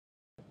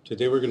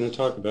Today we're going to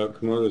talk about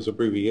Komodo's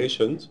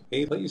abbreviations.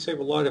 They let you save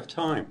a lot of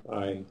time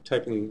by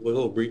typing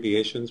little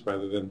abbreviations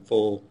rather than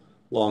full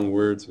long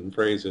words and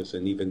phrases,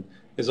 and even,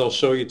 as I'll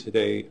show you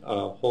today,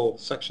 whole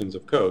sections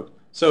of code.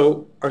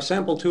 So our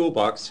sample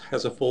toolbox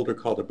has a folder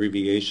called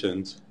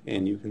Abbreviations,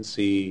 and you can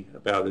see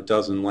about a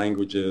dozen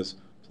languages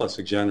plus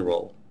a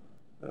general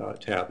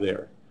tab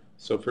there.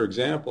 So for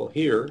example,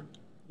 here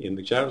in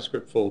the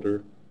JavaScript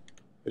folder,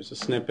 there's a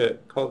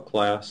snippet called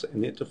class,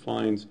 and it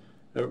defines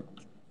a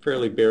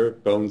fairly bare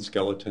bones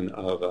skeleton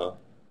of a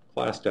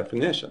class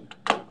definition.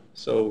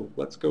 So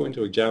let's go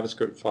into a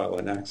JavaScript file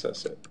and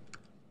access it.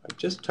 I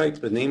just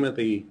typed the name of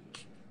the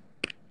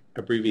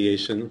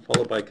abbreviation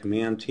followed by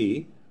Command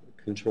T,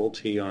 Control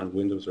T on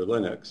Windows or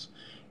Linux,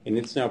 and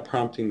it's now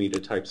prompting me to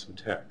type some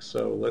text.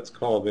 So let's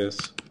call this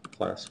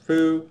class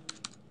foo.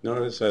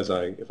 Notice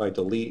if I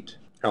delete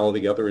all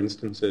the other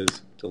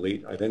instances,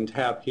 delete, I then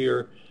tap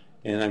here,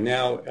 and I'm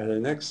now at a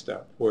next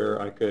step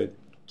where I could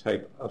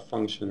type a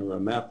function or a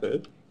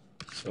method.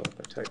 So if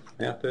I type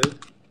method,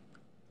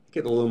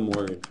 get a little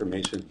more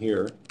information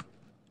here.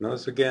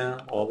 Notice again,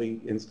 all the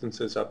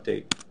instances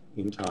update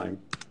in time.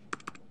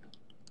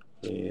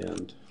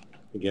 And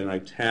again, I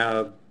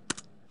tab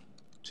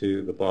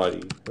to the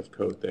body of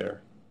code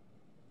there.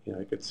 And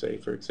I could say,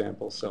 for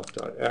example,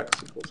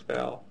 self.x equals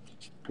val,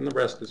 and the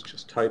rest is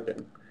just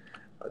typing.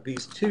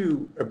 These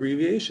two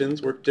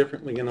abbreviations work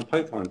differently in a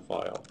Python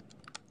file.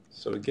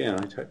 So again,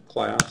 I type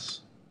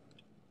class,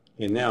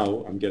 and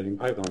now I'm getting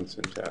Python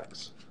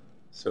syntax.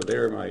 So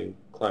there my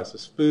class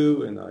is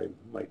foo, and I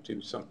might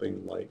do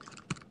something like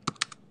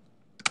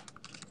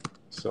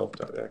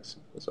self.x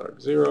equals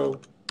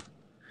arg0,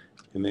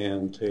 and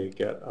then to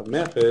get a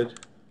method,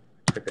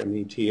 type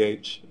meth,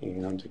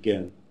 and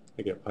again,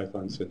 I get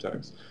Python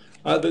syntax.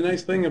 The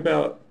nice thing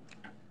about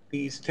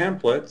these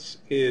templates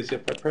is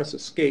if I press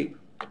escape,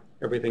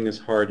 everything is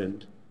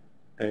hardened.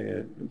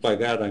 And by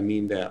that I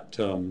mean that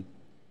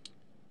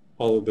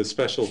all of the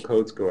special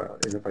codes go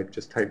out. And if I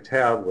just type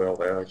tab,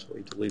 well, I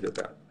actually deleted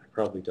that. I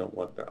probably don't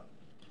want that.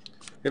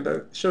 And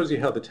that shows you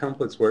how the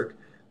templates work.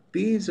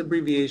 These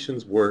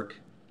abbreviations work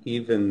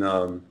even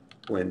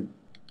when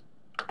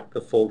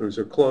the folders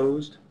are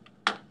closed.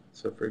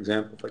 So for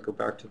example, if I go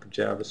back to the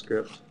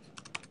JavaScript,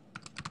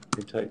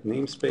 I type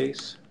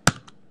namespace,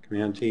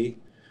 Command T,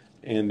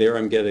 and there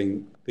I'm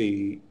getting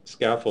the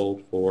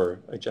scaffold for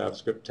a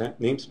JavaScript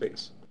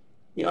namespace.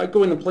 You know, I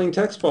go in a plain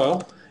text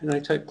file and I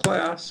type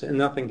class and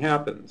nothing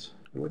happens.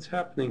 And what's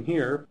happening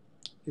here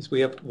is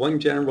we have one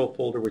general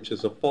folder which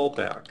is a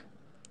fallback.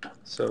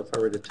 So if I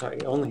were to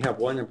type, I only have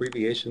one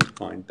abbreviation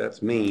defined,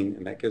 that's main,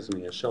 and that gives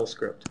me a shell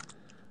script.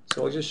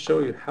 So I'll just show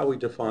you how we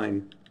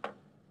define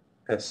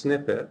a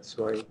snippet.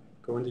 So I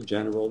go into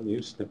general,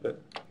 new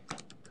snippet,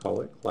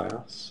 call it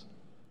class,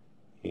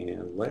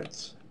 and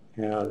let's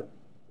add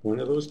one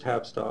of those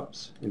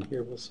Tabstops, and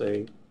here we'll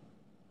say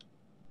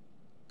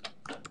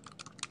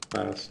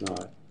class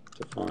not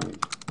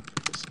defined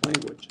for this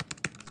language.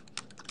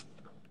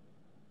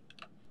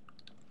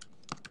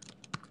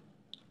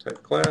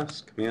 Type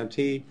class, Command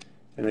T,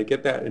 and I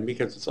get that, and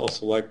because it's all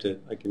selected,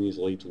 I can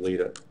easily delete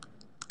it,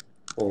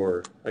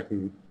 or I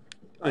can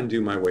undo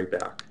my way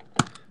back.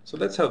 So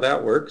that's how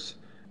that works.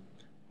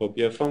 Hope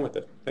you have fun with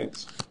it.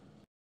 Thanks.